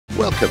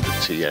Welcome to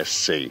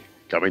TSC,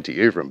 coming to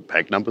you from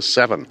peg number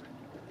 7.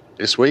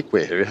 This week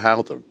we hear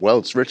how the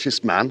world's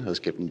richest man has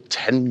given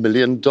 $10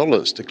 million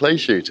to clay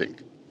shooting.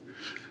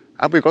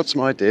 And we've got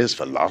some ideas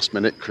for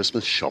last-minute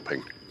Christmas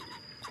shopping.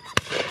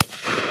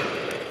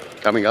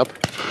 Coming up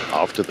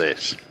after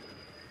this.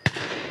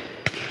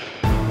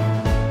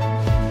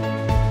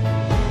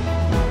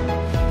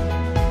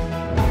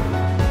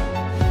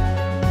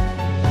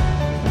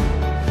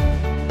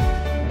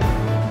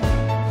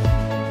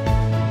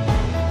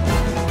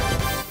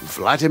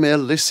 Vladimir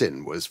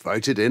Lisin was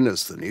voted in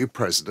as the new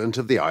president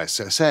of the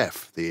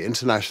ISSF, the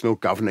international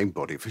governing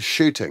body for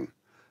shooting,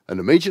 and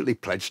immediately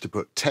pledged to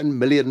put $10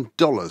 million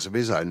of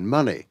his own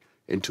money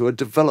into a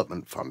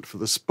development fund for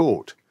the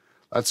sport.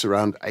 That's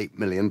around £8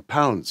 million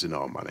in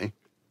our money.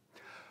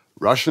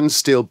 Russian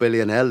steel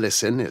billionaire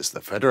Lisin is the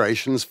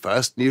federation's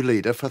first new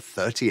leader for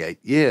 38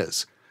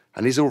 years,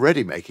 and he's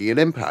already making an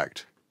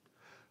impact.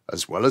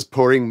 As well as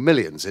pouring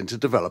millions into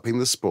developing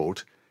the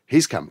sport,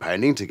 he's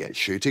campaigning to get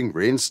shooting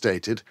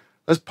reinstated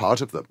as part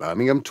of the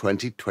Birmingham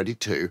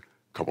 2022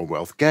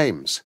 Commonwealth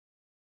Games.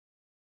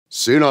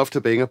 Soon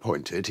after being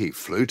appointed, he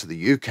flew to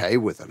the UK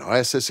with an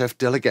ISSF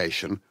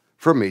delegation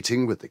for a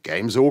meeting with the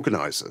Games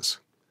organisers.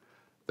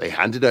 They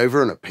handed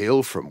over an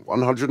appeal from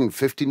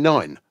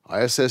 159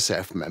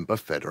 ISSF member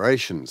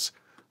federations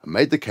and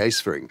made the case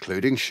for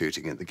including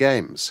shooting in the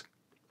Games.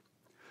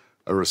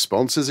 A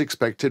response is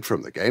expected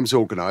from the Games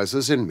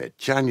organisers in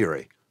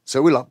mid-January,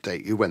 so we'll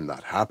update you when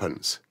that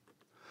happens.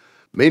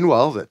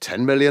 Meanwhile, the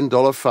 $10 million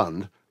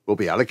fund will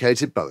be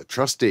allocated by the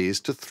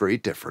trustees to 3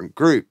 different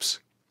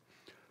groups.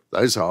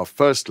 Those are,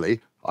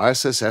 firstly,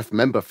 ISSF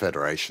member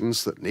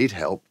federations that need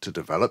help to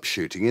develop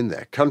shooting in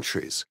their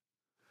countries.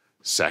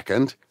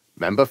 Second,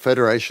 member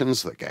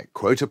federations that get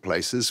quota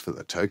places for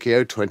the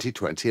Tokyo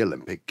 2020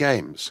 Olympic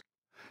Games.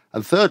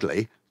 And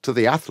thirdly, to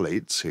the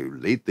athletes who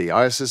lead the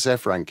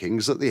ISSF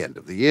rankings at the end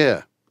of the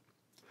year.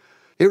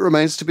 It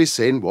remains to be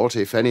seen what,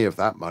 if any, of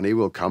that money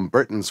will come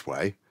Britain's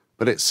way,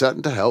 but it's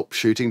certain to help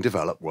shooting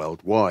develop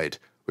worldwide,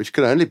 which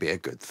can only be a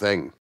good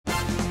thing.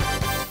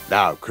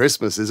 Now,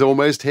 Christmas is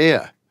almost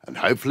here, and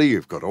hopefully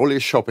you've got all your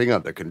shopping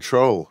under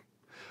control.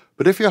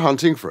 But if you're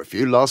hunting for a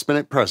few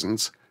last-minute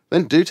presents,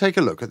 then do take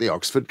a look at the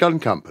Oxford Gun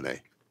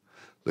Company.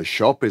 The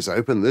shop is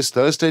open this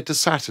Thursday to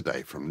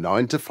Saturday from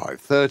 9 to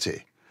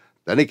 5:30,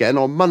 then again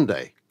on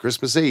Monday,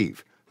 Christmas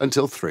Eve,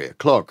 until 3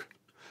 o'clock.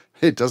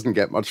 It doesn't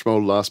get much more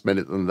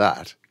last-minute than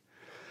that.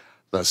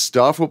 The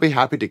staff will be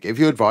happy to give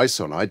you advice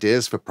on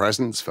ideas for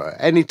presents for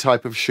any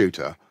type of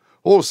shooter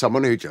or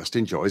someone who just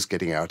enjoys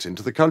getting out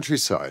into the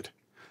countryside.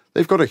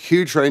 They've got a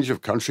huge range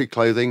of country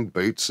clothing,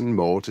 boots and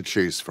more to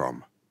choose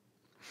from.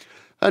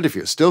 And if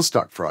you're still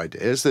stuck for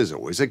ideas, there's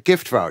always a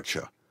gift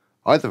voucher,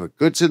 either for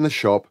goods in the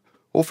shop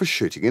or for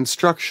shooting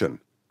instruction.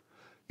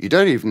 You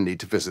don't even need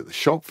to visit the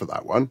shop for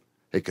that one.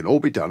 It can all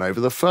be done over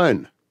the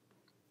phone.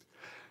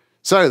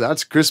 So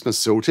that's Christmas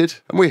sorted,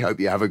 and we hope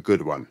you have a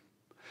good one.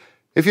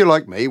 If you're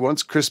like me,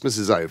 once Christmas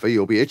is over,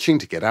 you'll be itching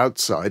to get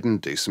outside and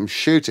do some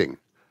shooting.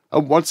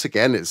 And once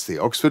again, it's the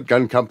Oxford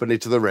Gun Company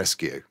to the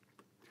rescue.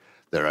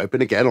 They're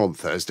open again on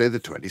Thursday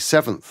the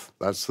 27th.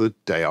 That's the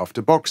day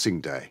after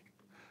Boxing Day.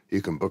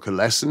 You can book a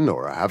lesson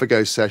or a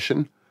have-a-go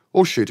session,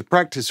 or shoot a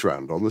practice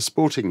round on the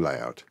sporting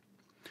layout.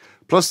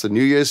 Plus, the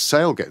New Year's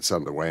sale gets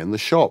underway in the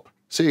shop,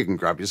 so you can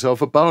grab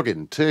yourself a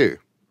bargain too.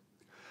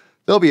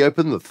 They'll be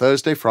open the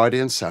Thursday,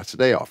 Friday and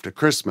Saturday after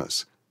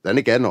Christmas, then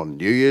again on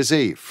New Year's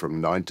Eve from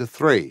 9 to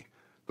 3,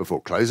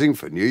 before closing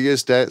for New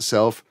Year's Day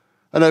itself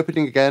and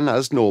opening again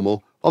as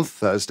normal on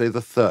Thursday the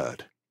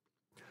 3rd.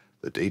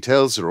 The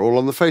details are all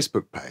on the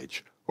Facebook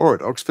page or at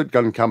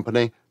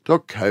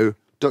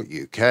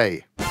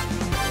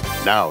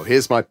oxfordguncompany.co.uk. Now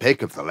here's my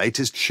pick of the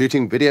latest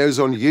shooting videos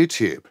on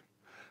YouTube.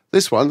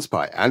 This one's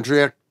by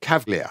Andrea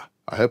Cavalier,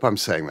 I hope I'm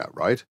saying that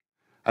right,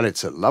 and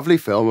it's a lovely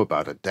film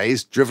about a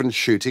day's driven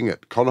shooting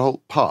at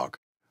Connaught Park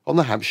on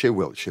the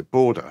Hampshire-Wiltshire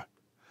border.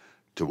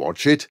 To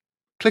watch it,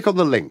 click on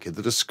the link in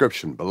the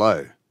description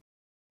below.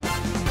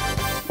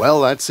 Well,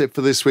 that's it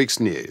for this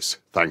week's news.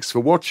 Thanks for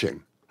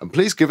watching, and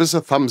please give us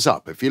a thumbs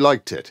up if you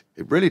liked it.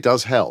 It really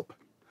does help.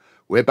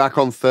 We're back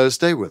on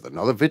Thursday with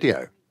another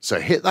video,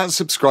 so hit that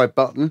subscribe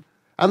button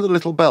and the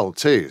little bell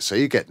too so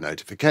you get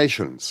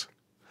notifications.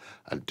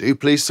 And do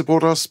please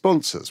support our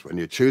sponsors when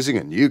you're choosing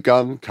a new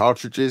gun,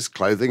 cartridges,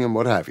 clothing and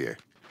what have you.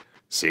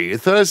 See you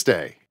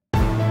Thursday!